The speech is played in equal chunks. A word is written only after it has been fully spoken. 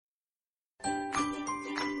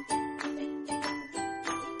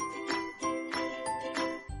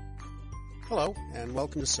Hello, and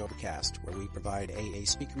welcome to Sobercast, where we provide AA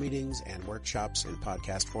speaker meetings and workshops in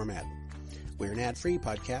podcast format. We're an ad-free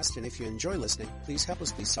podcast, and if you enjoy listening, please help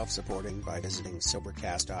us be self-supporting by visiting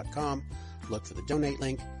Sobercast.com, look for the donate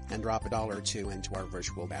link, and drop $1 or $2 into our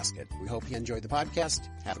virtual basket. We hope you enjoy the podcast.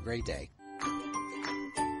 Have a great day.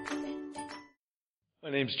 My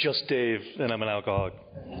name's just Dave, and I'm an alcoholic.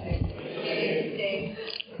 Dave.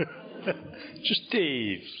 Just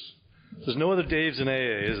Dave. There's no other Daves in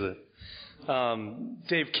AA, is there?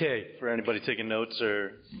 Dave K, for anybody taking notes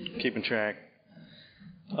or keeping track.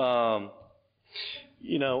 I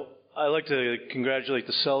like to congratulate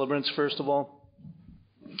the celebrants, first of all.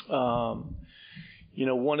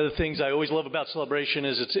 One of the things I always love about celebration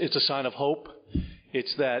is it's a sign of hope.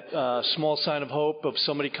 It's that small sign of hope of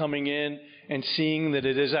somebody coming in and seeing that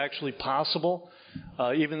it is actually possible.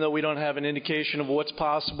 Even though we don't have an indication of what's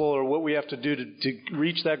possible or what we have to do to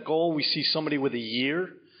reach that goal, we see somebody with a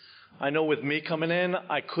year. I know with me coming in,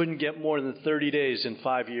 I couldn't get more than 30 days in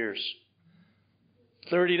 5 years.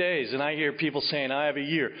 30 days, and I hear people saying, I have a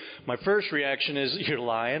year. My first reaction is, you're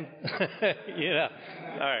lying. All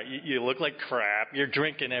right, you look like crap. You're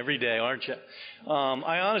drinking every day, aren't you?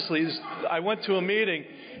 I went to a meeting,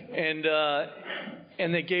 and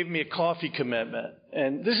they gave me a coffee commitment.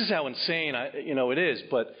 And this is how insane it is,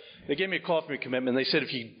 but they gave me a coffee commitment. They said,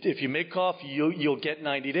 if you make coffee, you'll get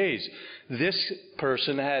 90 days. This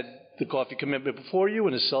person had the coffee commitment before you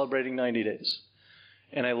and is celebrating 90 days.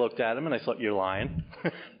 And I looked at him and I thought, you're lying.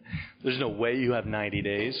 There's no way you have 90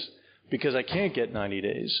 days because I can't get 90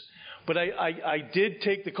 days. But I did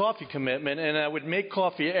take the coffee commitment, and I would make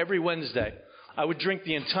coffee every Wednesday. I would drink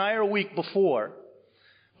the entire week before,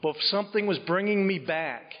 but something was bringing me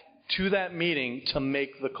back to that meeting to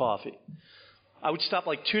make the coffee. I would stop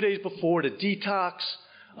like 2 days before to detox.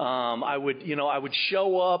 I would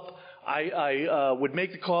show up. I would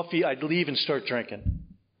make the coffee. I'd leave and start drinking.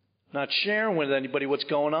 Not sharing with anybody what's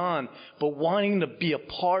going on, but wanting to be a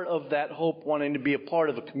part of that hope, wanting to be a part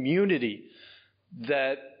of a community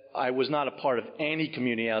that I was not a part of any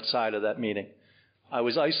community outside of that meeting. I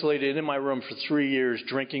was isolated in my room for 3 years,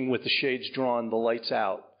 drinking with the shades drawn, the lights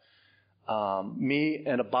out. Me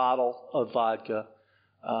and a bottle of vodka.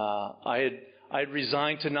 I had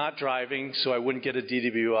resigned to not driving so I wouldn't get a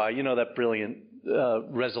DWI. You know that brilliant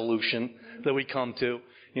resolution that we come to.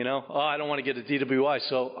 I don't want to get a DWI,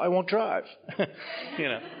 so I won't drive.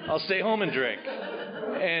 I'll stay home and drink.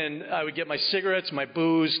 And I would get my cigarettes, my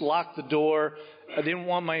booze, lock the door. I didn't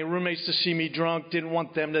want my roommates to see me drunk, didn't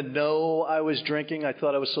want them to know I was drinking. I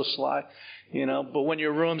thought I was so sly, But when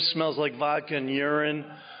your room smells like vodka and urine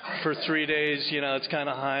for 3 days, it's kind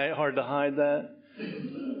of hard to hide that.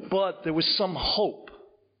 But there was some hope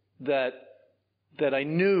that I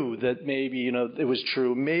knew that maybe, it was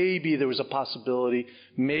true. Maybe there was a possibility.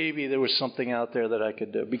 Maybe there was something out there that I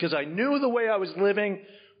could do. Because I knew the way I was living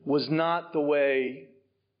was not the way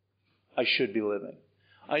I should be living.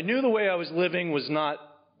 I knew the way I was living was not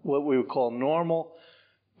what we would call normal.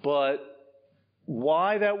 But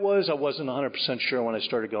why that was, I wasn't 100% sure when I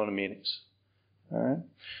started going to meetings. All right?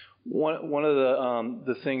 One of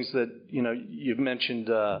the things that, you've mentioned,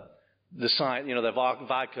 the sign, the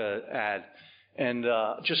vodka ad. And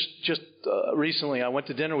just recently, I went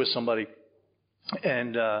to dinner with somebody,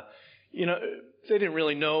 and they didn't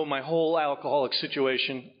really know my whole alcoholic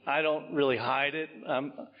situation. I don't really hide it.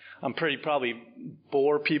 I'm probably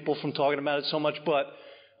bore people from talking about it so much, but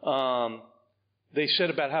they said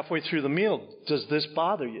about halfway through the meal, "Does this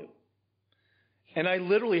bother you?" And I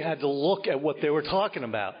literally had to look at what they were talking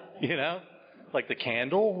about, Like the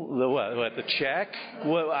candle, the check.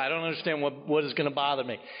 I don't understand what is going to bother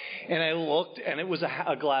me. And I looked, and it was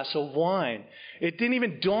a glass of wine. It didn't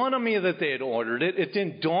even dawn on me that they had ordered it. It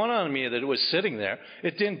didn't dawn on me that it was sitting there.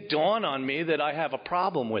 It didn't dawn on me that I have a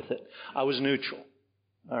problem with it. I was neutral.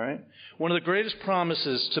 All right? One of the greatest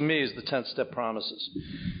promises to me is the 10-step promises.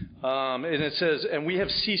 And it says, and we have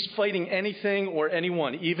ceased fighting anything or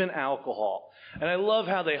anyone, even alcohol. And I love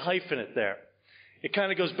how they hyphen it there. It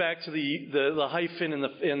kind of goes back to the hyphen in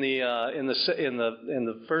the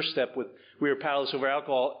first step with we are powerless over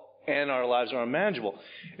alcohol and our lives are unmanageable.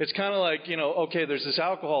 It's kind of like, okay, there's this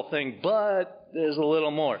alcohol thing, but there's a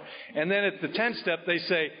little more. And then at the 10th step, they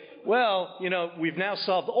say, well, we've now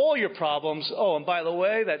solved all your problems. Oh, and by the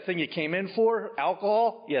way, that thing you came in for,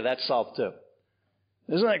 alcohol, yeah, that's solved too.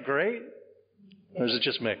 Isn't that great? Or is it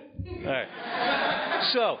just me? All right.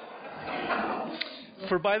 So,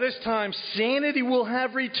 for by this time, sanity will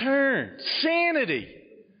have returned. Sanity.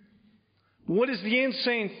 What is the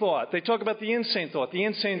insane thought? They talk about the insane thought. The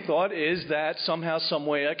insane thought is that somehow, some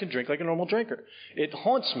way, I can drink like a normal drinker. It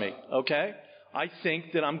haunts me, okay? I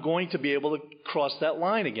think that I'm going to be able to cross that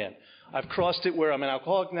line again. I've crossed it where I'm an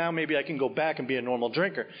alcoholic now. Maybe I can go back and be a normal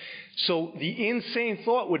drinker. So the insane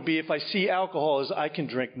thought would be if I see alcohol as I can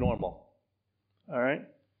drink normal. All right?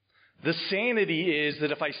 The sanity is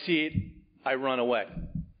that if I see it, I run away.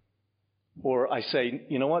 Or I say,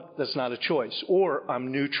 you know what, that's not a choice. Or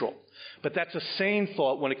I'm neutral. But that's a sane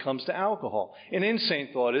thought when it comes to alcohol. An insane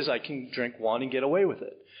thought is I can drink one and get away with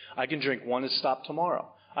it. I can drink one and stop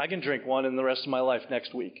tomorrow. I can drink one and the rest of my life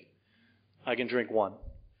next week. I can drink one.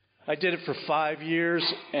 I did it for 5 years,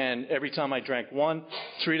 and every time I drank one,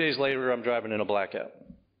 3 days later I'm driving in a blackout.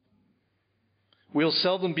 We'll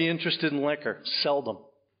seldom be interested in liquor. Seldom.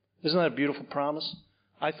 Isn't that a beautiful promise?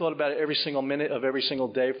 I thought about it every single minute of every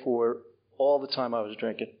single day for all the time I was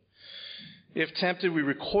drinking. If tempted, we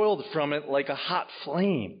recoiled from it like a hot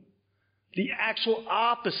flame. The actual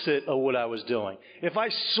opposite of what I was doing. If I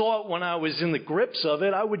saw it when I was in the grips of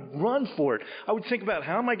it, I would run for it. I would think about,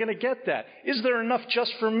 how am I going to get that? Is there enough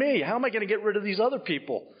just for me? How am I going to get rid of these other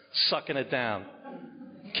people sucking it down?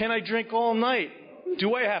 Can I drink all night?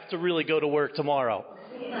 Do I have to really go to work tomorrow?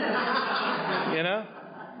 You know?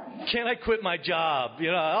 Can I quit my job?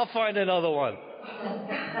 You know, I'll find another one.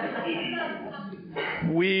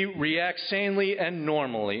 We react sanely and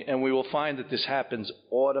normally, and we will find that this happens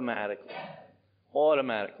automatically.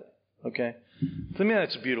 Automatically. Okay? To me,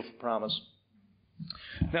 that's a beautiful promise.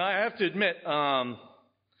 Now, I have to admit,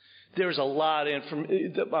 there's a lot of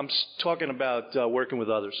information. I'm talking about working with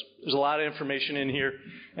others. There's a lot of information in here,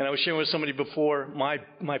 and I was sharing with somebody before.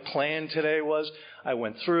 My plan today was I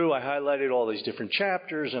went through, I highlighted all these different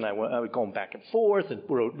chapters, and I was going back and forth and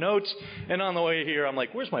wrote notes. And on the way here, I'm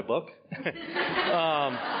like, "Where's my book?"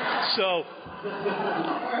 So,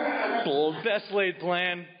 best laid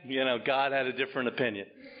plan. You know, God had a different opinion.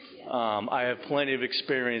 I have plenty of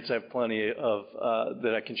experience. I have plenty of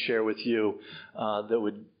that I can share with you that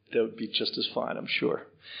would be just as fine, I'm sure.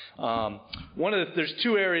 There's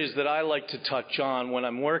two areas that I like to touch on when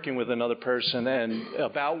I'm working with another person and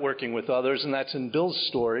about working with others, and that's in Bill's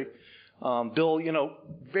story. Bill, you know,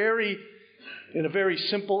 in a very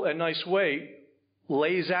simple and nice way,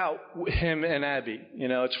 lays out him and Abby. You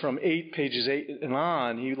know, it's from pages 8 and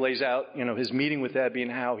on. He lays out, you know, his meeting with Abby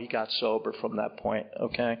and how he got sober from that point.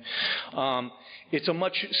 Okay. It's a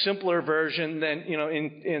much simpler version than, you know,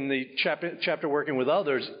 in the chapter working with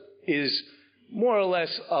others is more or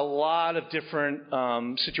less a lot of different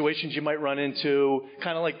situations you might run into,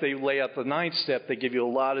 kind of like they lay out the 9th step. They give you a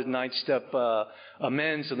lot of 9th step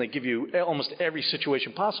amends, and they give you almost every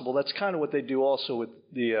situation possible. That's kind of what they do also with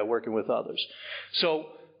the working with others. So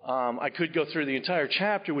I could go through the entire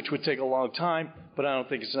chapter, which would take a long time, but I don't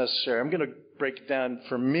think it's necessary. I'm going to break it down,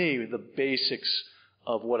 for me, the basics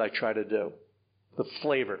of what I try to do, the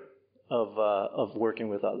flavor of working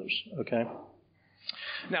with others, okay?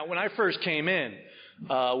 Now, when I first came in,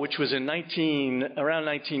 which was around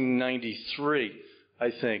 1993,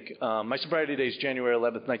 I think. My sobriety day is January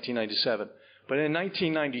 11th, 1997. But in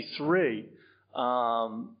 1993,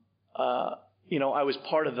 you know, I was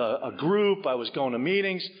part of a group. I was going to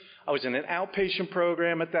meetings. I was in an outpatient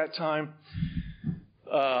program at that time.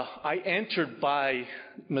 I entered by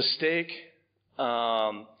mistake.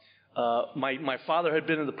 My father had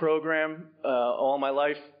been in the program all my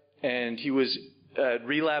life, and he was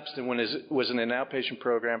relapsed and was in an outpatient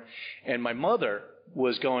program. And my mother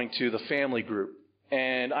was going to the family group.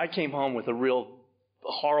 And I came home with a real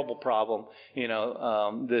horrible problem. You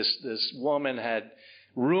know, this woman had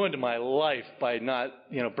ruined my life by not,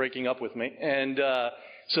 you know, breaking up with me. And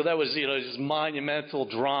so that was, you know, this monumental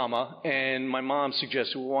drama. And my mom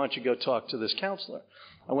suggested, well, why don't you go talk to this counselor?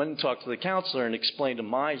 I went and talked to the counselor and explained to him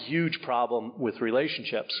my huge problem with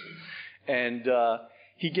relationships. And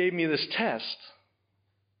he gave me this test.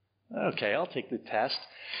 Okay, I'll take the test.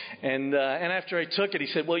 And after I took it, he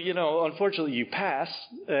said, well, you know, unfortunately you passed,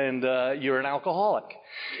 and you're an alcoholic.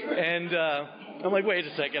 And I'm like, wait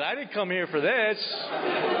a second, I didn't come here for this.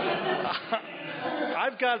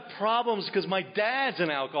 I've got problems because my dad's an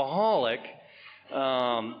alcoholic.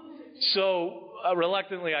 So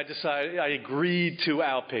reluctantly, I agreed to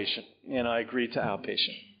outpatient. You know, I agreed to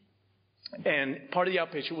outpatient. And part of the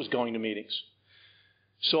outpatient was going to meetings.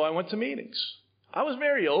 So I went to meetings. I was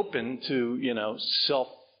very open to, you know,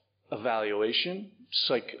 self-evaluation. It's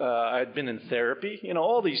like I had been in therapy. You know,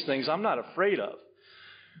 all these things I'm not afraid of.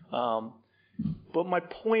 But my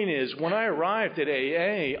point is, when I arrived at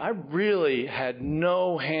AA, I really had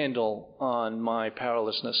no handle on my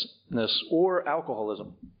powerlessness or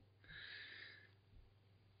alcoholism.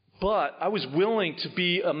 But I was willing to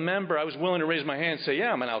be a member. I was willing to raise my hand and say,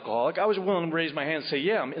 yeah, I'm an alcoholic. I was willing to raise my hand and say,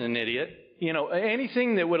 yeah, I'm an idiot.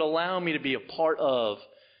 anything that would allow me to be a part of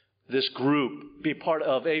this group, be a part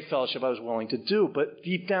of a fellowship, I was willing to do. But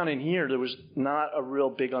deep down in here, there was not a real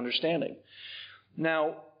big understanding.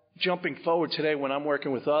 Now, jumping forward today when I'm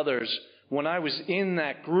working with others, when I was in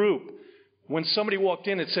that group, when somebody walked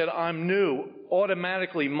in and said, I'm new,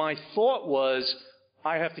 automatically my thought was,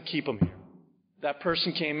 I have to keep them here. That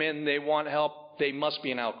person came in, they want help, they must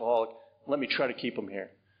be an alcoholic. Let me try to keep them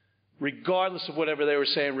here. Regardless of whatever they were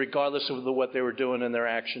saying, regardless of what they were doing in their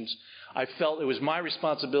actions, I felt it was my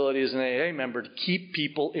responsibility as an AA member to keep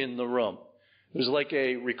people in the room. It was like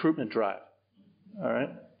a recruitment drive. All right?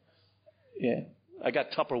 Yeah. I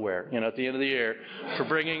got Tupperware, at the end of the year for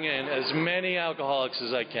bringing in as many alcoholics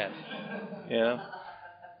as I can.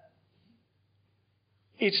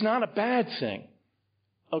 It's not a bad thing.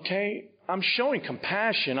 Okay? I'm showing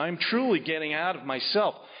compassion. I'm truly getting out of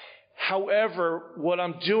myself. However, what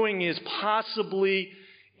I'm doing is possibly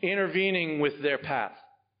intervening with their path.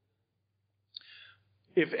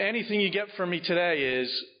 If anything you get from me today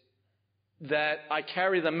is that I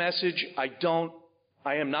carry the message, I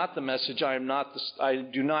am not the message, I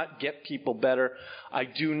do not get people better, I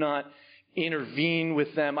do not intervene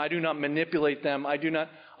with them, I do not manipulate them, I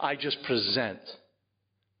just present.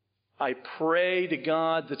 I pray to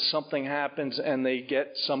God that something happens and they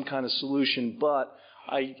get some kind of solution, but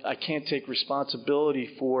I can't take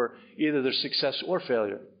responsibility for either their success or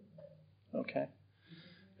failure. Okay?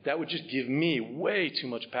 That would just give me way too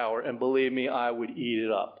much power, and believe me, I would eat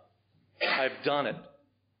it up. I've done it,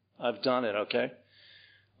 okay?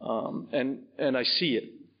 And I see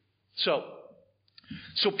it. So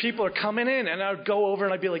people are coming in, and I would go over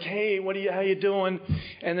and I'd be like, hey, how you doing?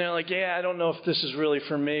 And they're like, yeah, I don't know if this is really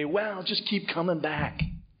for me. Well, just keep coming back.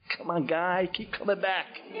 Come on, guy, keep coming back.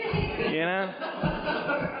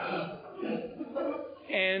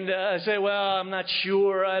 And I say, well, I'm not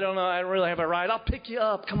sure. I don't know. I don't really have a ride. I'll pick you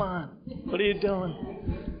up. Come on. What are you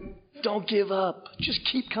doing? Don't give up. Just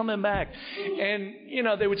keep coming back. And,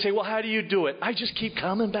 they would say, well, how do you do it? I just keep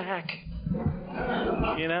coming back.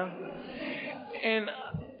 And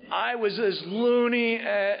I was as loony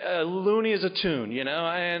as a tune, and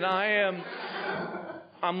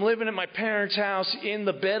I'm living at my parents' house in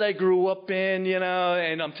the bed I grew up in,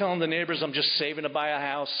 and I'm telling the neighbors I'm just saving to buy a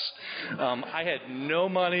house. I had no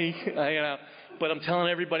money, but I'm telling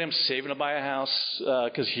everybody I'm saving to buy a house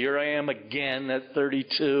because here I am again at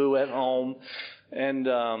 32 at home, and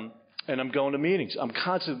I'm going to meetings. I'm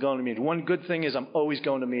constantly going to meetings. One good thing is I'm always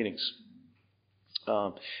going to meetings.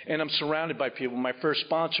 And I'm surrounded by people. My first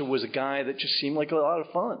sponsor was a guy that just seemed like a lot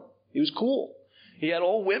of fun. He was cool. He had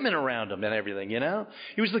all women around him and everything,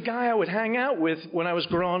 He was the guy I would hang out with when I was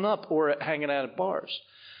growing up or hanging out at bars.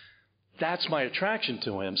 That's my attraction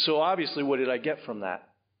to him. So obviously, what did I get from that?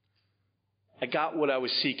 I got what I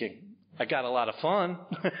was seeking. I got a lot of fun,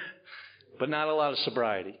 but not a lot of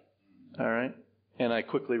sobriety. All right? And I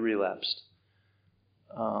quickly relapsed.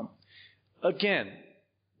 Again,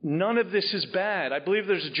 none of this is bad. I believe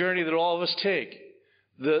there's a journey that all of us take.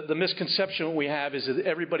 The misconception we have is that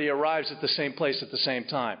everybody arrives at the same place at the same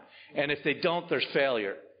time. And if they don't, there's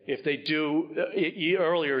failure. If they do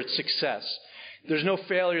earlier, it's success. There's no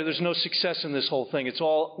failure. There's no success in this whole thing.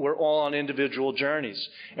 We're all on individual journeys.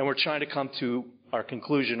 And we're trying to come to our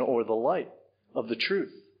conclusion or the light of the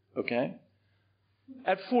truth. Okay?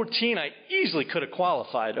 At 14, I easily could have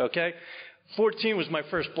qualified. Okay? 14 was my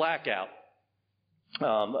first blackout.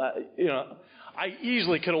 I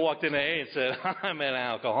easily could have walked in AA and said, I'm an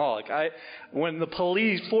alcoholic. When the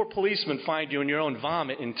 4 policemen find you in your own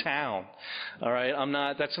vomit in town, all right,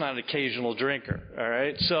 that's not an occasional drinker, all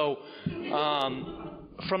right? So,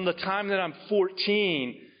 from the time that I'm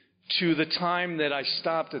 14 to the time that I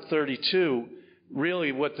stopped at 32,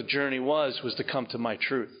 really what the journey was to come to my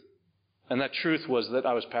truth. And that truth was that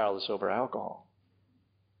I was powerless over alcohol.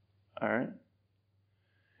 All right?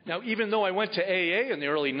 Now, even though I went to AA in the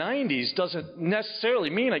early 90s, doesn't necessarily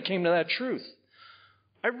mean I came to that truth.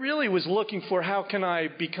 I really was looking for how can I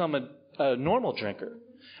become a normal drinker?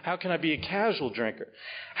 How can I be a casual drinker?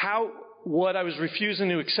 What I was refusing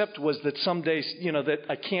to accept was that some days, that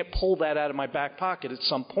I can't pull that out of my back pocket at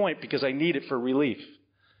some point because I need it for relief.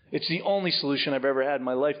 It's the only solution I've ever had in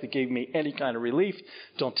my life that gave me any kind of relief.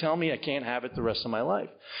 Don't tell me I can't have it the rest of my life.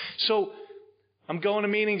 So, I'm going to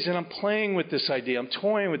meetings and I'm playing with this idea. I'm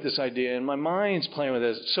toying with this idea and my mind's playing with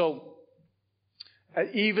this. So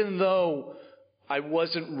even though I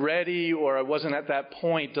wasn't ready or I wasn't at that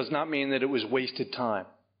point does not mean that it was wasted time.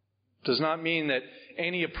 Does not mean that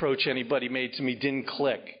any approach anybody made to me didn't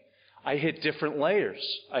click. I hit different layers.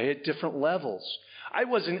 I hit different levels. I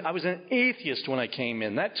was an atheist when I came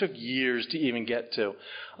in. That took years to even get to.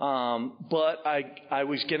 But I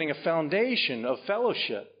was getting a foundation of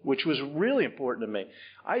fellowship, which was really important to me.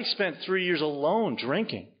 I spent 3 years alone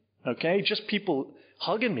drinking, okay? Just people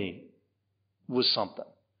hugging me was something.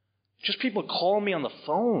 Just people calling me on the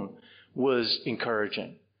phone was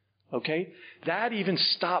encouraging. Okay? That even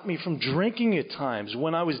stopped me from drinking at times.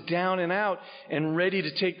 When I was down and out and ready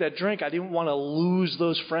to take that drink, I didn't want to lose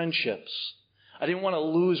those friendships. I didn't want to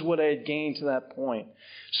lose what I had gained to that point.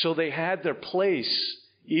 So they had their place,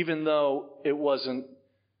 even though it wasn't,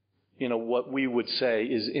 what we would say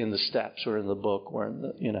is in the steps or in the book or in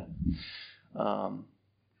the,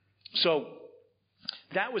 So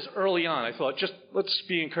that was early on. I thought, just let's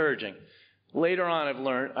be encouraging. Later on,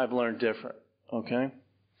 I've learned different. Okay?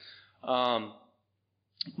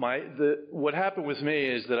 What happened with me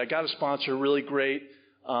is that I got a sponsor really great.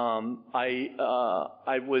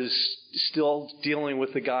 I was still dealing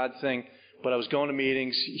with the God thing, but I was going to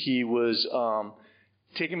meetings. He was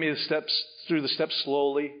taking me through the steps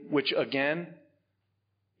slowly, which again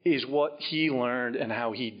is what he learned and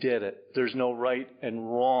how he did it. There's no right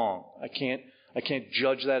and wrong. I can't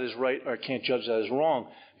judge that as right or I can't judge that as wrong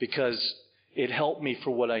because it helped me for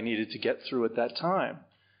what I needed to get through at that time.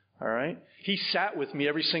 All right? He sat with me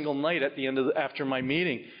every single night at the end after my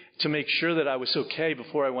meeting to make sure that I was okay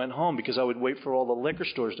before I went home because I would wait for all the liquor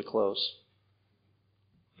stores to close.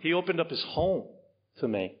 He opened up his home to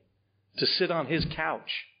me to sit on his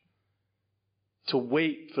couch to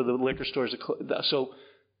wait for the liquor stores to close. So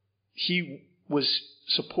he was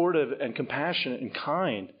supportive and compassionate and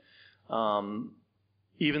kind,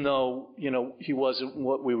 even though, he wasn't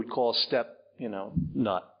what we would call a step,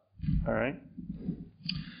 nut. All right?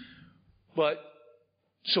 But,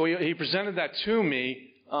 so he presented that to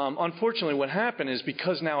me. Unfortunately, what happened is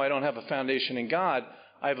because now I don't have a foundation in God,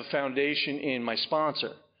 I have a foundation in my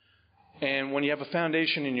sponsor. And when you have a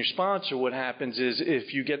foundation in your sponsor, what happens is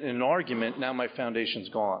if you get in an argument, now my foundation's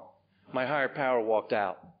gone. My higher power walked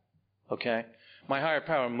out. Okay? My higher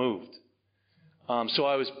power moved. So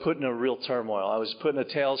I was put in a real turmoil. I was put in a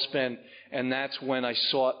tailspin, and that's when I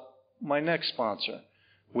sought my next sponsor,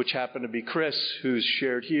 which happened to be Chris, who's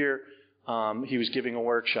shared here. He was giving a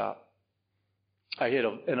workshop. I hit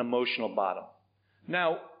an emotional bottom.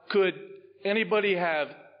 Now, could anybody have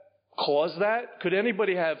caused that? Could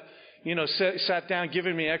anybody have, sat down,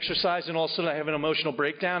 given me exercise, and all of a sudden I have an emotional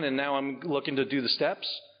breakdown, and now I'm looking to do the steps?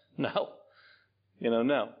 No.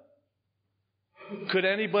 No. Could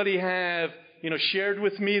anybody have, shared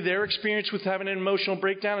with me their experience with having an emotional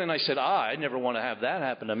breakdown, and I said, I never want to have that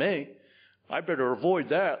happen to me. I better avoid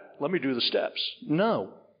that. Let me do the steps.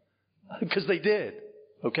 No. Because they did,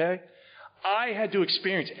 okay? I had to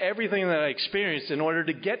experience everything that I experienced in order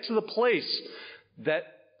to get to the place that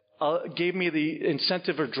gave me the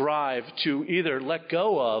incentive or drive to either let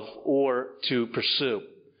go of or to pursue.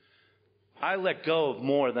 I let go of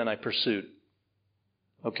more than I pursued,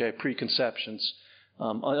 okay? Preconceptions,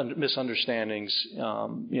 misunderstandings,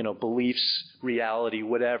 beliefs, reality,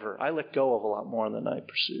 whatever. I let go of a lot more than I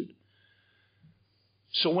pursued.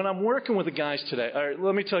 So when I'm working with the guys today, all right,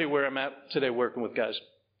 let me tell you where I'm at today working with guys.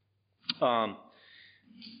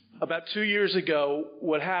 About 2 years ago,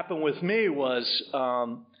 what happened with me was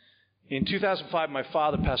in 2005, my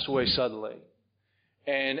father passed away suddenly.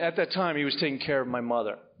 And at that time, he was taking care of my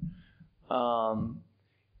mother.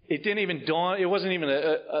 It didn't even dawn, it wasn't even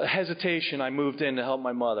a hesitation. I moved in to help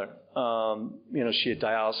my mother. She had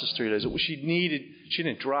dialysis 3 days. She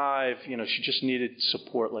didn't drive, she just needed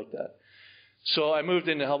support like that. So I moved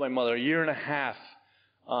in to help my mother. 1.5 years,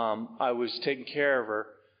 I was taking care of her.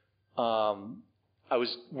 I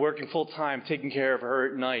was working full time, taking care of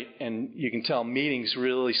her at night, and you can tell meetings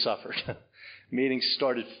really suffered. Meetings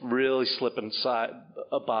started really slipping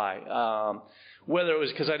by. Whether it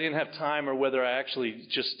was because I didn't have time or whether I actually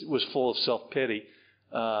just was full of self-pity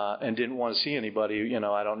and didn't want to see anybody,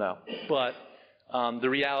 I don't know. But the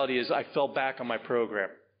reality is I fell back on my program.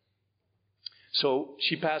 So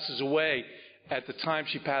she passes away. At the time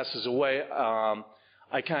she passes away,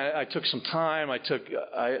 I took some time.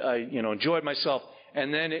 I enjoyed myself,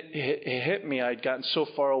 and then it hit me. I'd gotten so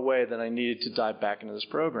far away that I needed to dive back into this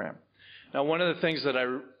program. Now, one of the things that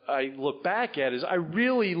I look back at is I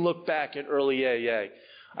really look back at early AA.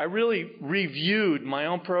 I really reviewed my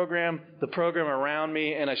own program, the program around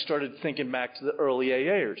me, and I started thinking back to the early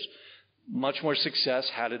AAers. Much more success.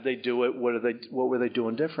 How did they do it? What were they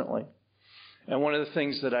doing differently? And one of the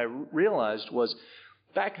things that I realized was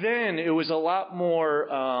back then it was a lot more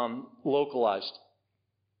localized.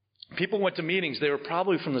 People went to meetings. They were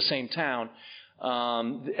probably from the same town.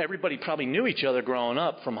 Everybody probably knew each other growing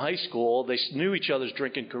up from high school. They knew each other's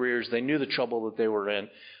drinking careers. They knew the trouble that they were in.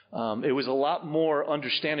 It was a lot more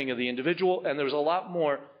understanding of the individual, and there was a lot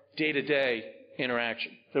more day-to-day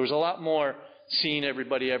interaction. There was a lot more seeing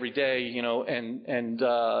everybody every day,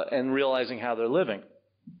 and realizing how they're living.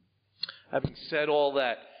 Having said all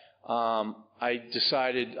that, I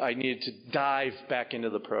decided I needed to dive back into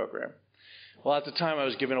the program. Well, at the time I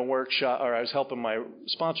was giving a workshop, or I was helping my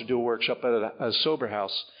sponsor do a workshop at a sober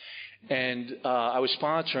house. And I was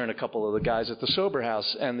sponsoring a couple of the guys at the sober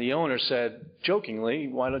house, and the owner said, jokingly,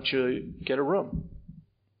 why don't you get a room?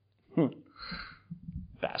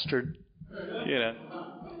 Bastard.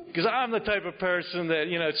 Because I'm the type of person that,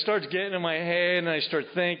 it starts getting in my head, and I start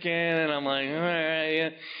thinking, and I'm like, all right. Yeah.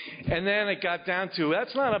 And then it got down to,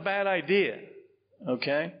 that's not a bad idea,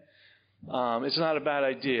 okay? It's not a bad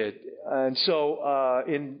idea. And so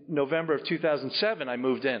in November of 2007, I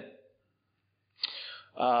moved in.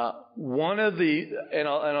 One of the, and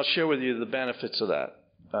I'll share with you the benefits of that.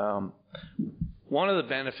 One of the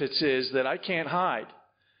benefits is that I can't hide.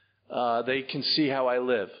 They can see how I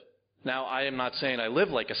live. Now, I am not saying I live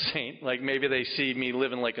like a saint, like maybe they see me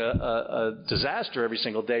living like a disaster every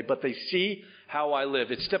single day, but they see how I live.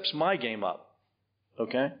 It steps my game up,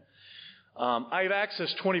 okay? I have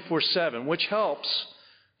access 24/7, which helps.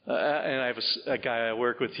 And I have a guy I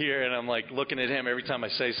work with here, and I'm like looking at him every time I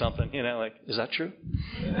say something, like, is that true?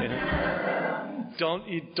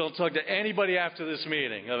 Don't talk to anybody after this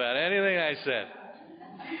meeting about anything I said.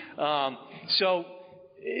 So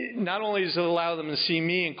not only does it allow them to see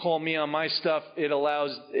me and call me on my stuff, it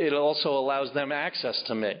also allows them access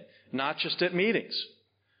to me, not just at meetings.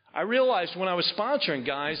 I realized when I was sponsoring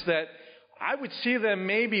guys that I would see them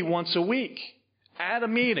maybe once a week at a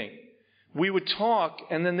meeting. We would talk,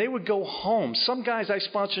 and then they would go home. Some guys I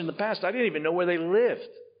sponsored in the past, I didn't even know where they lived,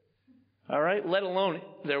 all right, let alone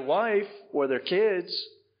their wife or their kids.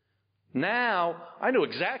 Now, I know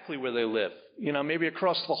exactly where they live, maybe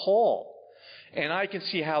across the hall, and I can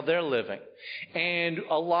see how they're living. And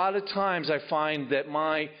a lot of times I find that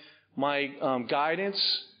my guidance,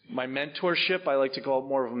 my mentorship, I like to call it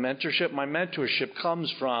more of a mentorship, my mentorship comes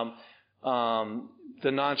from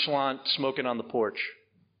the nonchalant smoking on the porch.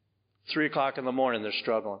 3 o'clock in the morning, they're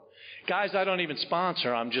struggling. Guys I don't even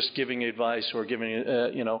sponsor, I'm just giving advice or giving,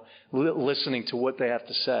 listening to what they have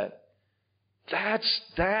to say.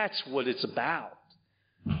 That's what it's about.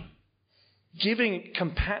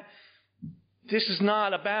 This is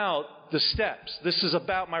not about the steps. This is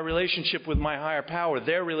about my relationship with my higher power,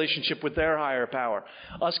 their relationship with their higher power,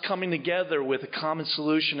 us coming together with a common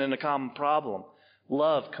solution and a common problem.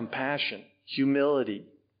 Love, compassion, humility.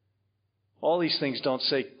 All these things don't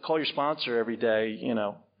say, call your sponsor every day,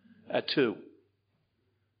 at 2.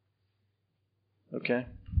 Okay?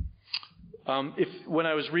 When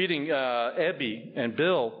I was reading Ebby and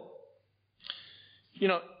Bill,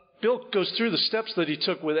 Bill goes through the steps that he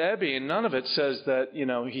took with Ebby, and none of it says that,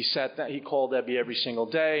 he sat down, he called Ebby every single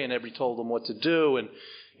day, and Ebby told him what to do, and,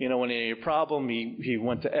 when he had a problem, he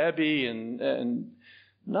went to Ebby, and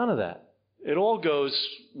none of that. It all goes,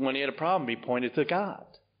 when he had a problem, he pointed to God.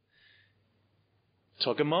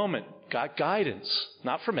 Took a moment, got guidance,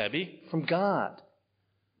 not from Ebby, from God.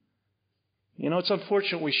 It's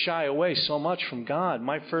unfortunate we shy away so much from God.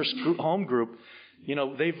 My first home group,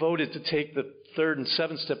 they voted to take the 3rd and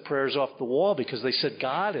 7th step prayers off the wall because they said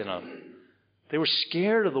God in them. They were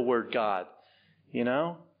scared of the word God,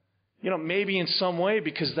 maybe in some way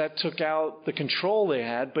because that took out the control they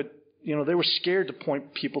had, but, they were scared to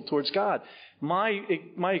point people towards God. My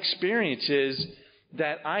experience is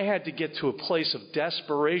that I had to get to a place of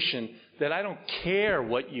desperation that I don't care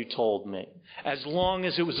what you told me, as long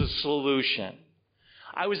as it was a solution.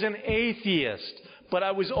 I was an atheist, but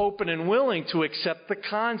I was open and willing to accept the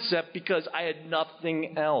concept because I had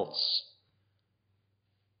nothing else.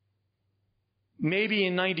 Maybe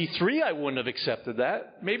in 93 I wouldn't have accepted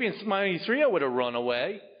that. Maybe in 93 I would have run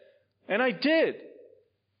away, and I did.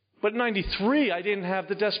 But in 93 I didn't have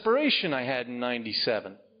the desperation I had in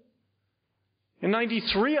 97. In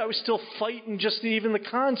 93, I was still fighting just even the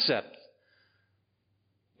concept.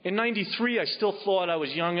 In 93, I still thought I was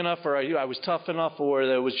young enough or I was tough enough or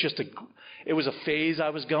there was it was a phase I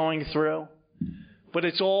was going through. But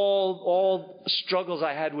it's all struggles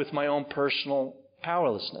I had with my own personal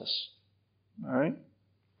powerlessness. All right?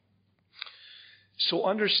 So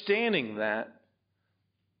understanding that,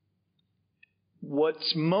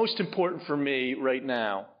 what's most important for me right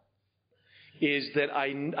now is that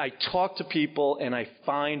I talk to people and I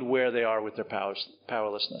find where they are with their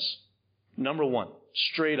powerlessness. Number 1,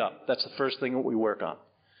 straight up. That's the first thing that we work on.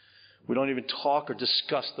 We don't even talk or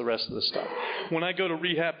discuss the rest of the stuff. When I go to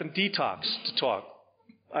rehab and detox to talk,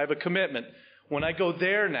 I have a commitment. When I go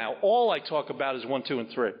there now, all I talk about is 1, 2, and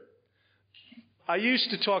 3. I used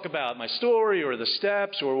to talk about my story or the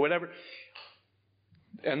steps or whatever.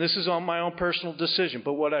 And this is on my own personal decision.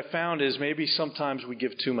 But what I found is maybe sometimes we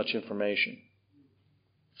give too much information.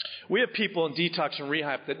 We have people in detox and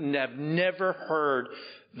rehab that have never heard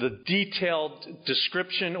the detailed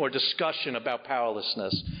description or discussion about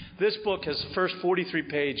powerlessness. This book has the first 43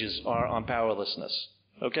 pages are on powerlessness.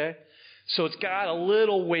 Okay? So it's got a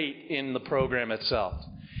little weight in the program itself.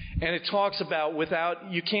 And it talks about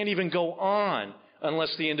you can't even go on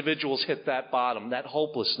unless the individuals hit that bottom, that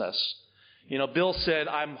hopelessness. You know, Bill said,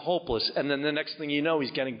 I'm hopeless. And then the next thing you know,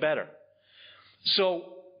 he's getting better.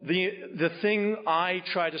 So the thing I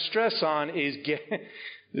try to stress on is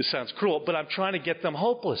this sounds cruel, but I'm trying to get them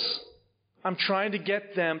hopeless. I'm trying to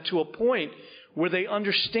get them to a point where they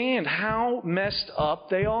understand how messed up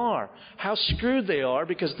they are, how screwed they are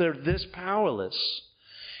because they're this powerless.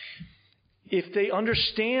 If they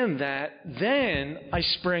understand that, then I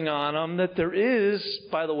spring on them that there is,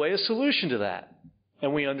 by the way, a solution to that.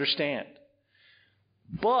 And we understand.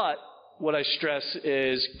 But what I stress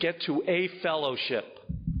is get to a fellowship.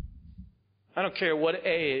 I don't care what A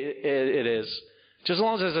it is. Just as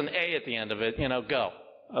long as there's an A at the end of it, go.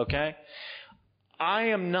 Okay?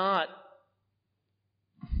 I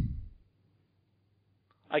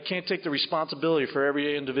can't take the responsibility for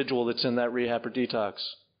every individual that's in that rehab or detox.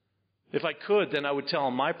 If I could, then I would tell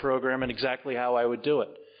them my program and exactly how I would do it.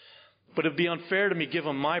 But it would be unfair to me give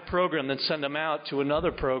them my program, then send them out to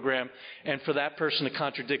another program, and for that person to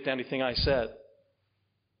contradict anything I said.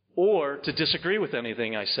 Or to disagree with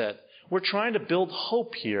anything I said. We're trying to build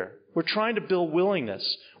hope here. We're trying to build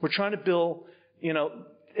willingness. We're trying to build,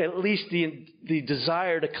 at least the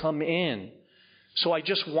desire to come in. So I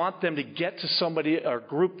just want them to get to somebody or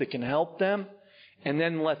group that can help them, and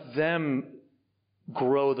then let them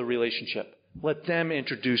grow the relationship. Let them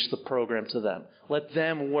introduce the program to them. Let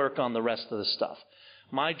them work on the rest of the stuff.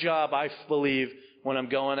 My job, I believe, when I'm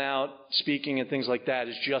going out speaking and things like that,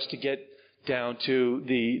 is just to get down to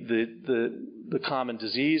the common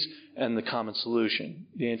disease and the common solution,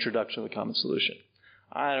 the introduction of the common solution.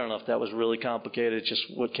 I don't know if that was really complicated. It's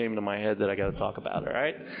just what came to my head that I got to talk about, all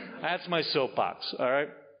right? That's my soapbox, all right?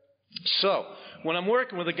 So, when I'm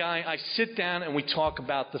working with a guy, I sit down and we talk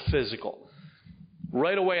about the physical.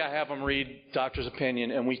 Right away, I have them read doctor's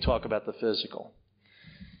opinion, and we talk about the physical.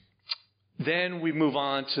 Then we move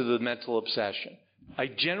on to the mental obsession. I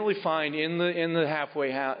generally find in the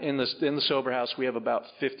halfway house, in the sober house, we have about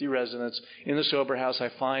 50 residents. In the sober house, I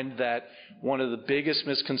find that one of the biggest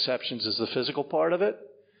misconceptions is the physical part of it,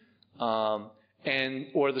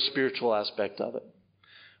 or the spiritual aspect of it.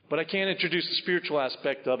 But I can't introduce the spiritual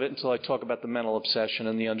aspect of it until I talk about the mental obsession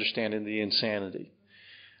and the understanding of the insanity.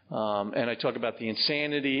 And I talk about the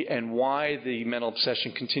insanity and why the mental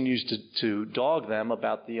obsession continues to dog them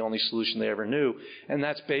about the only solution they ever knew. And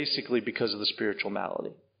that's basically because of the spiritual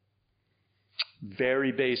malady.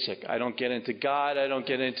 Very basic. I don't get into God. I don't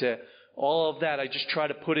get into all of that. I just try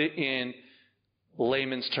to put it in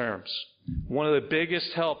layman's terms. One of the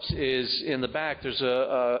biggest helps is in the back. There's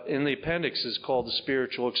in the appendix is called the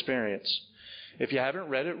spiritual experience. If you haven't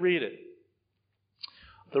read it, read it.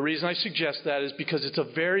 The reason I suggest that is because it's a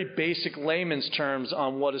very basic layman's terms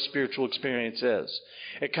on what a spiritual experience is.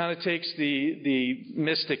 It kind of takes the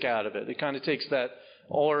mystic out of it. It kind of takes that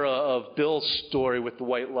aura of Bill's story with the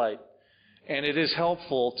white light. And it is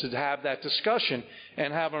helpful to have that discussion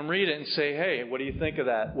and have them read it and say, hey, what do you think of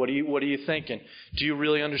that? What are you thinking? Do you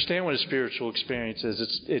really understand what a spiritual experience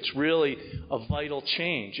is? It's really a vital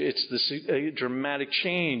change. It's a dramatic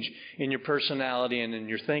change in your personality and in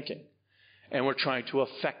your thinking. And we're trying to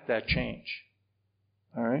affect that change.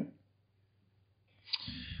 All right?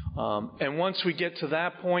 And once we get to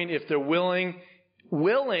that point, if they're willing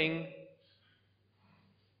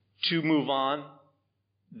to move on,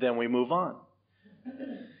 then we move on.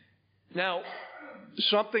 Now,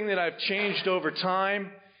 something that I've changed over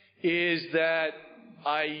time is that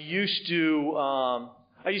I used to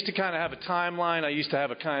kind of have a timeline. I used to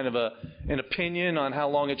have a kind of an opinion on how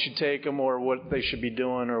long it should take them or what they should be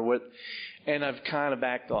doing or what. And I've kind of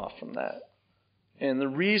backed off from that. And the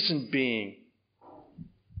reason being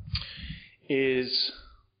is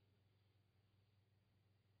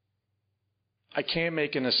I can't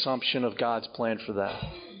make an assumption of God's plan for that.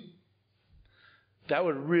 That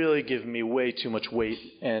would really give me way too much weight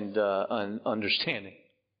and understanding.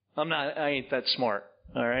 I ain't that smart,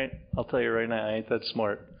 all right? I'll tell you right now, I ain't that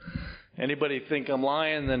smart. Anybody think I'm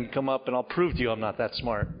lying, then come up and I'll prove to you I'm not that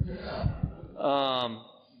smart.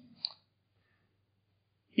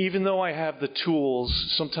 even though I have the tools,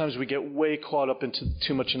 sometimes we get way caught up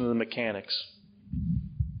too much into the mechanics.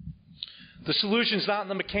 The solution's not in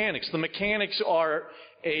the mechanics. The mechanics are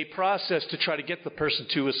a process to try to get the person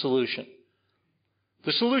to a solution.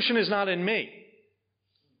 The solution is not in me.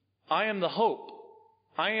 I am the hope.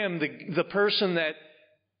 I am the person that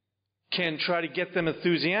can try to get them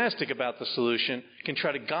enthusiastic about the solution, can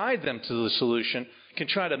try to guide them to the solution, can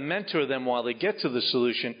try to mentor them while they get to the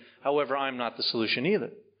solution. However, I'm not the solution either.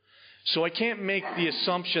 So I can't make the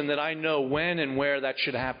assumption that I know when and where that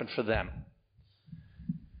should happen for them.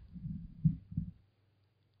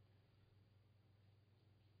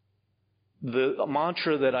 The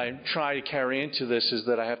mantra that I try to carry into this is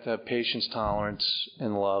that I have to have patience, tolerance,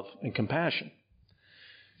 and love and compassion.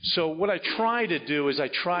 So what I try to do is I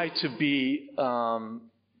try to be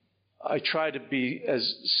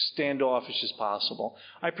as standoffish as possible.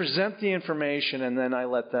 I present the information and then I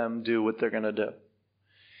let them do what they're going to do.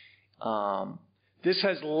 This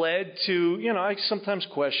has led to, I sometimes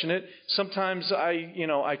question it. Sometimes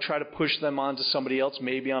I try to push them on to somebody else.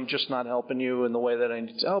 Maybe I'm just not helping you in the way that I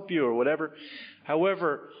need to help you or whatever.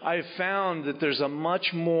 However, I've found that there's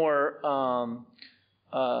much more of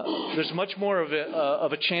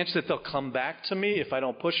a chance that they'll come back to me if I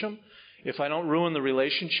don't push them. If I don't ruin the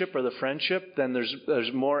relationship or the friendship, then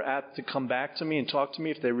there's more apt to come back to me and talk to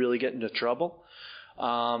me if they really get into trouble.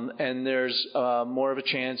 And there's more of a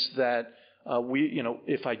chance that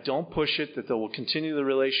if I don't push it, that they will continue the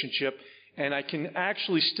relationship, and I can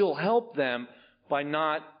actually still help them by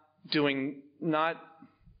not in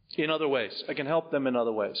other ways. I can help them in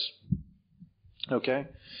other ways. Okay?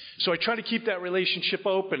 So I try to keep that relationship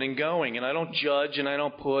open and going, and I don't judge, and I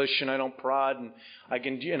don't push, and I don't prod, and I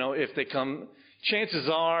can, if they come, chances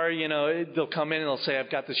are, they'll come in and they'll say, I've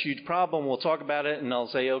got this huge problem, we'll talk about it, and I'll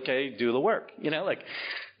say, okay, do the work,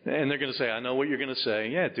 and they're going to say, I know what you're going to say.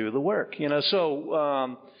 Yeah, do the work.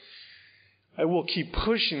 So I will keep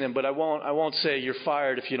pushing them, but I won't say you're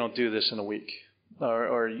fired if you don't do this in a week.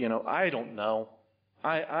 Or I don't know.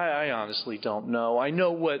 I honestly don't know. I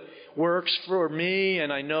know what works for me,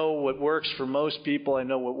 and I know what works for most people. I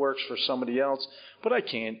know what works for somebody else. But I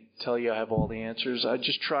can't tell you I have all the answers. I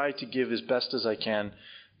just try to give as best as I can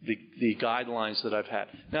the guidelines that I've had.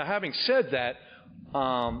 Now, having said that,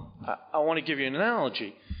 I want to give you an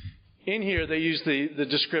analogy. In here, they use the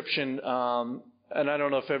description, and I don't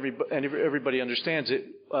know if everybody understands it,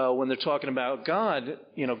 when they're talking about God,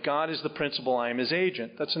 God is the principal, I am his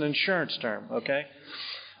agent. That's an insurance term, okay?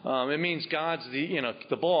 It means God's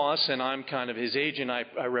the boss, and I'm kind of his agent,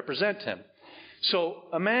 I represent him. So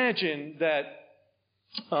imagine that,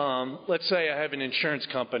 let's say I have an insurance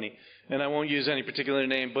company, and I won't use any particular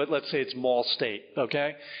name, but let's say it's Mall State,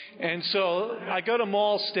 okay? And so I go to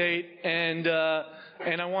Mall State, and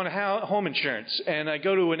I want home insurance, and I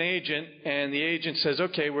go to an agent, and the agent says,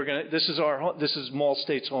 "Okay, this is Mall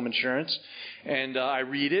State's home insurance," and I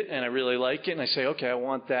read it, and I really like it, and I say, "Okay, I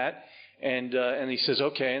want that," and he says,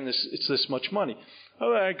 "Okay, and it's this much money."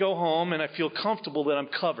 I go home, and I feel comfortable that I'm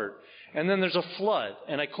covered, and then there's a flood,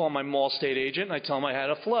 and I call my Mall State agent, and I tell him I had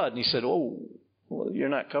a flood, and he said, "Oh, well, you're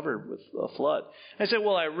not covered with a flood." I said,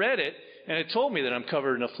 "Well, I read it, and it told me that I'm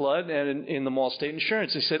covered in a flood and in the Mall State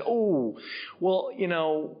insurance." He said, "Oh, well,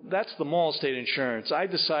 that's the Mall State insurance. I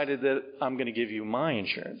decided that I'm going to give you my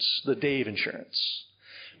insurance, the Dave insurance.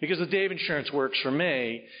 Because the Dave insurance works for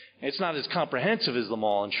me. It's not as comprehensive as the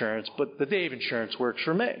Mall insurance, but the Dave insurance works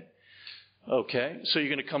for me." "Okay, so you're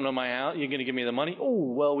going to come to my house, you're going to give me the money?"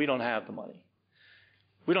 "Oh, well, we don't have the money.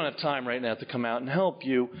 We don't have time right now to come out and help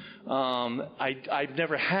you. I've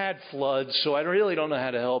never had floods, so I really don't know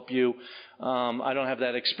how to help you. I don't have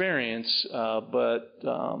that experience, but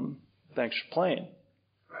thanks for playing."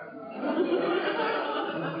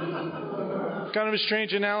 Kind of a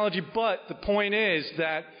strange analogy, but the point is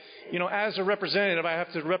that, as a representative, I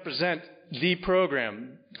have to represent the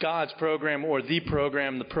program, God's program, or the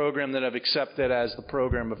program that I've accepted as the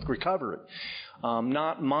program of recovery,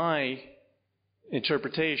 not my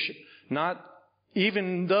interpretation.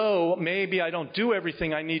 Even though maybe I don't do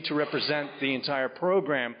everything I need to represent the entire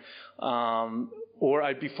program, or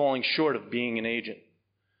I'd be falling short of being an agent.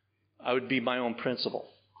 I would be my own principal.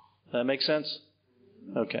 Does that make sense?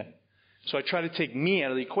 Okay. So I try to take me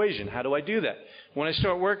out of the equation. How do I do that? When I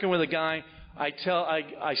start working with a guy,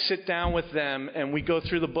 I sit down with them and we go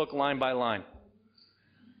through the book line by line.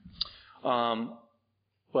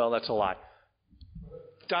 Well, that's a lie.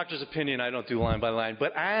 Doctor's opinion, I don't do line by line.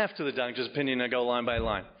 But after the doctor's opinion, I go line by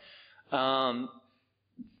line.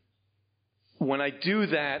 When I do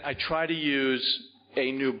that, I try to use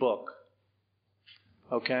a new book.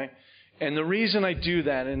 Okay? And the reason I do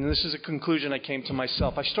that, and this is a conclusion I came to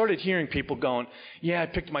myself, I started hearing people going, yeah, I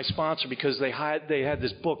picked my sponsor because they had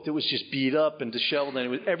this book that was just beat up and disheveled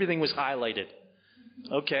and everything was highlighted.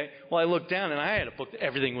 Okay, well, I looked down and I had a book that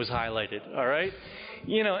everything was highlighted, all right?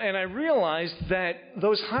 And I realized that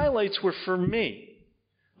those highlights were for me.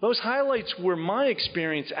 Those highlights were my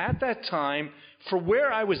experience at that time for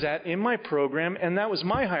where I was at in my program, and that was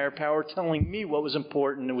my higher power telling me what was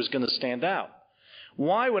important and was going to stand out.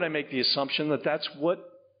 Why would I make the assumption that that's what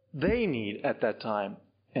they need at that time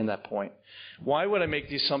and that point? Why would I make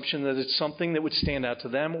the assumption that it's something that would stand out to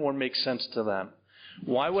them or make sense to them?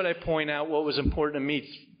 Why would I point out what was important to me,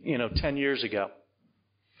 10 years ago?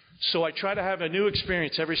 So I try to have a new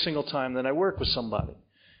experience every single time that I work with somebody.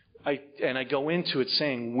 I go into it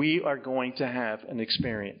saying, we are going to have an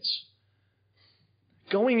experience.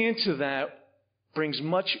 Going into that brings a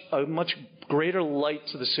much greater light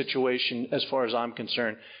to the situation as far as I'm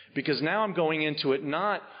concerned. Because now I'm going into it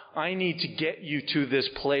not, I need to get you to this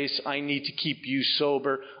place, I need to keep you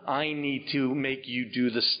sober, I need to make you do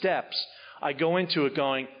the steps. I go into it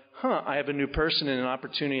going, I have a new person and an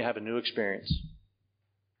opportunity to have a new experience.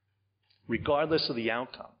 Regardless of the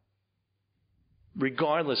outcome.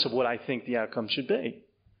 Regardless of what I think the outcome should be.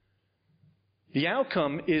 The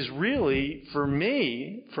outcome is really, for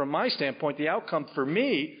me, from my standpoint, the outcome for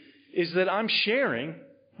me is that I'm sharing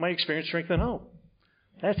my experience, strength, and hope.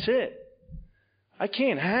 That's it. I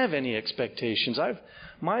can't have any expectations.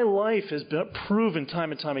 My life has been proven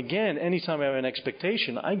time and time again, anytime I have an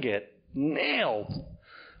expectation, I get nailed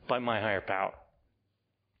by my higher power.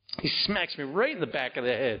 He smacks me right in the back of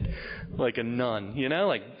the head like a nun,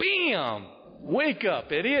 like, bam! Wake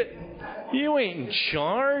up, idiot! You ain't in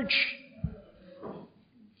charge.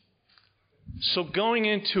 So going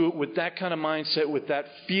into it with that kind of mindset, with that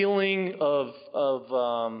feeling for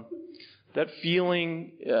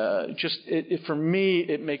me,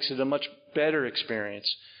 it makes it a much better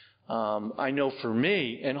experience. I know for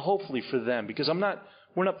me, and hopefully for them, because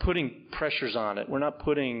we're not putting pressures on it. We're not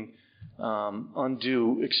putting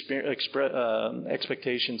undue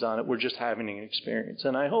expectations on it. We're just having an experience,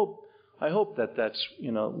 and I hope that that's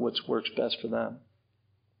what works best for them.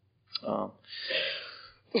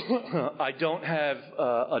 I don't have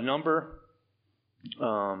a number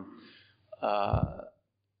of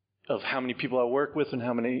how many people I work with and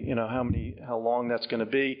how long that's going to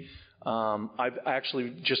be.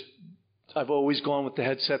 I've always gone with the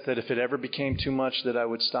headset that if it ever became too much, that I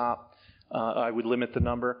would stop. I would limit the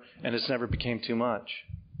number, and it's never became too much.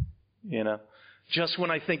 Just when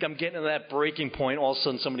I think I'm getting to that breaking point, all of a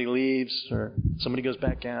sudden somebody leaves or somebody goes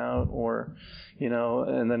back out or,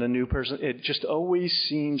 and then a new person. It just always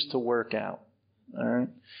seems to work out. All right.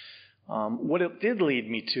 What it did lead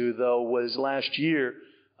me to, though, was last year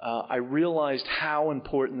I realized how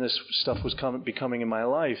important this stuff was becoming in my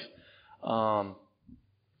life.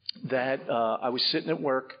 That I was sitting at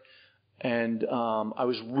work and I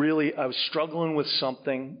was struggling with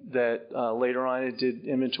something that later on I did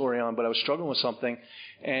inventory on, but I was struggling with something,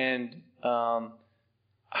 and I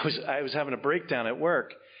was having a breakdown at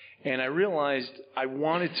work, and I realized I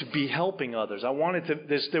wanted to be helping others. I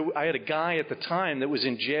had a guy at the time that was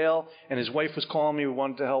in jail, and his wife was calling me,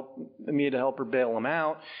 wanted to help her bail him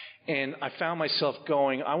out, and I found myself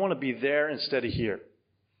going, I want to be there instead of here.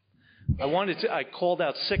 I called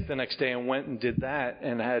out sick the next day and went and did that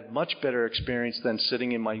and had much better experience than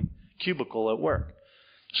sitting in my cubicle at work.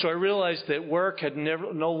 So I realized that work had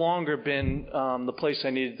no longer been the place I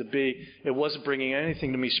needed to be. It wasn't bringing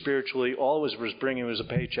anything to me spiritually. All it was bringing was a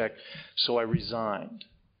paycheck. So I resigned.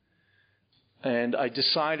 And I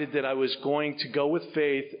decided that I was going to go with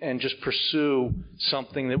faith and just pursue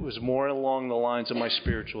something that was more along the lines of my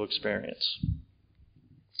spiritual experience.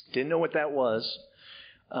 Didn't know what that was.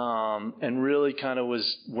 And really kind of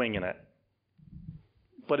was winging it.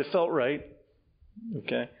 But it felt right.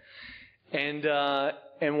 Okay. And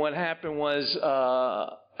what happened was,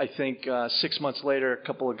 I think 6 months later, a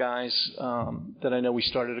couple of guys that I know, we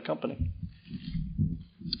started a company.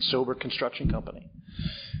 Sober construction company.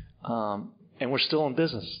 And we're still in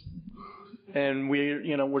business. And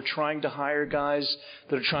we're trying to hire guys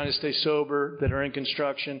that are trying to stay sober, that are in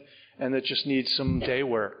construction, and that just need some day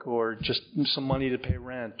work or just some money to pay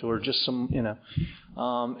rent or just some, and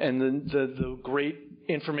the great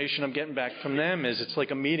information I'm getting back from them is it's like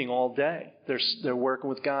a meeting all day. They're working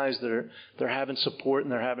with guys they're having support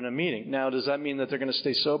and they're having a meeting. Now, does that mean that they're going to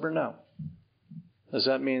stay sober? No. Does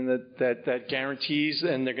that mean that guarantees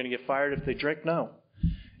and they're going to get fired if they drink? No.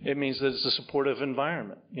 It means that it's a supportive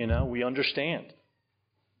environment. We understand.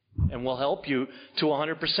 and we'll help you to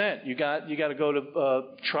 100%. You got to go to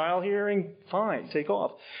trial hearing, fine, take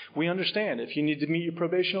off. We understand. If you need to meet your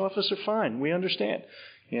probation officer, fine, we understand.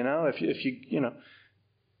 If you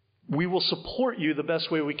we will support you the best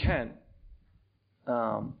way we can.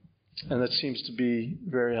 And that seems to be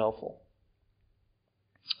very helpful.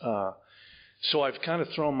 So I've kind of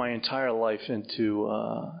thrown my entire life into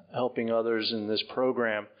helping others in this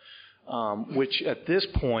program, which at this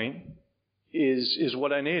point is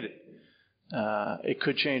what I needed. It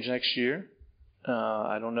could change next year.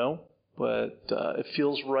 I don't know, but it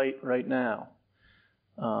feels right now.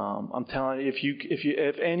 I'm telling you,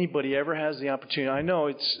 if anybody ever has the opportunity, I know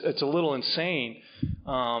it's a little insane,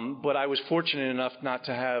 but I was fortunate enough not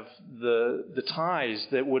to have the ties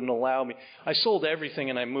that wouldn't allow me. I sold everything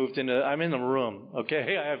and I'm in the room.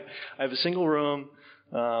 Okay, I have a single room,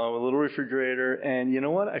 a little refrigerator, and you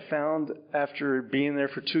know what? I found after being there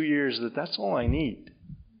for 2 years that's all I need.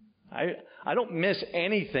 I don't miss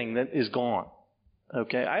anything that is gone.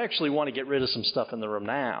 Okay, I actually want to get rid of some stuff in the room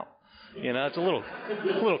now. It's a little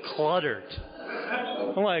cluttered.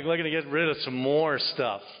 I'm like looking to get rid of some more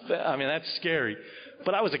stuff. I mean, that's scary.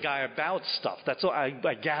 But I was a guy about stuff. That's all. I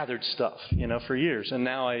gathered stuff, for years, and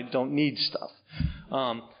now I don't need stuff.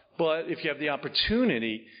 But if you have the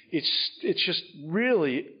opportunity, it's just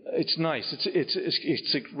really, it's nice.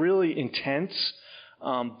 It's really intense.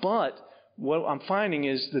 But what I'm finding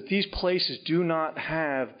is that these places do not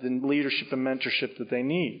have the leadership and mentorship that they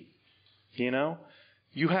need.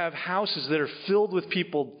 You have houses that are filled with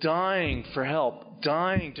people dying for help,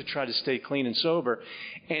 dying to try to stay clean and sober,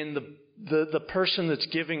 and the person that's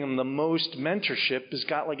giving them the most mentorship has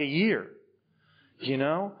got like a year,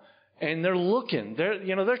 and they're looking,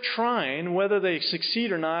 they're trying. Whether they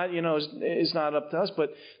succeed or not, is not up to us,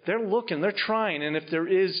 but they're looking, they're trying, and if there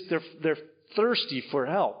is, they're thirsty for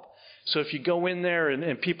help. So if you go in there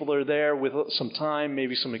and people are there with some time,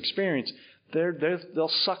 maybe some experience,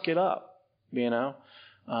 they'll suck it up,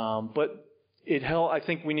 But I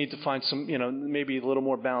think we need to find some, maybe a little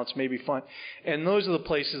more balance, maybe find. And those are the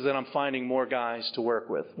places that I'm finding more guys to work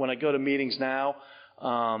with. When I go to meetings now,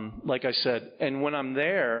 like I said, and when I'm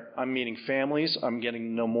there, I'm meeting families. I'm getting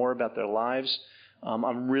to know more about their lives.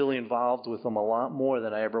 I'm really involved with them a lot more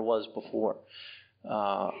than I ever was before.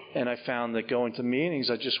 And I found that going to meetings,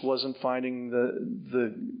 I just wasn't finding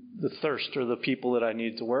the thirst or the people that I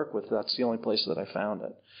needed to work with. That's the only place that I found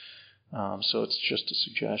it. So it's just a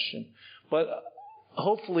suggestion. But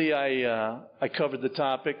hopefully I covered the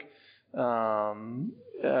topic.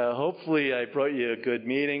 Hopefully I brought you a good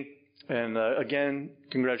meeting. And again,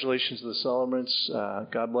 congratulations to the celebrants.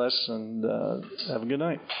 God bless, and have a good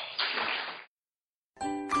night.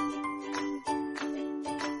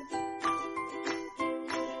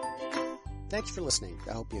 Thanks for listening.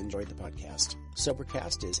 I hope you enjoyed the podcast.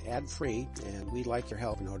 Sobercast is ad-free, and we'd like your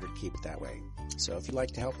help in order to keep it that way. So if you'd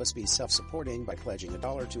like to help us be self-supporting by pledging $1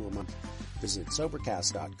 or $2 a month, visit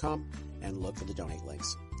Sobercast.com and look for the donate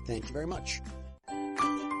links. Thank you very much.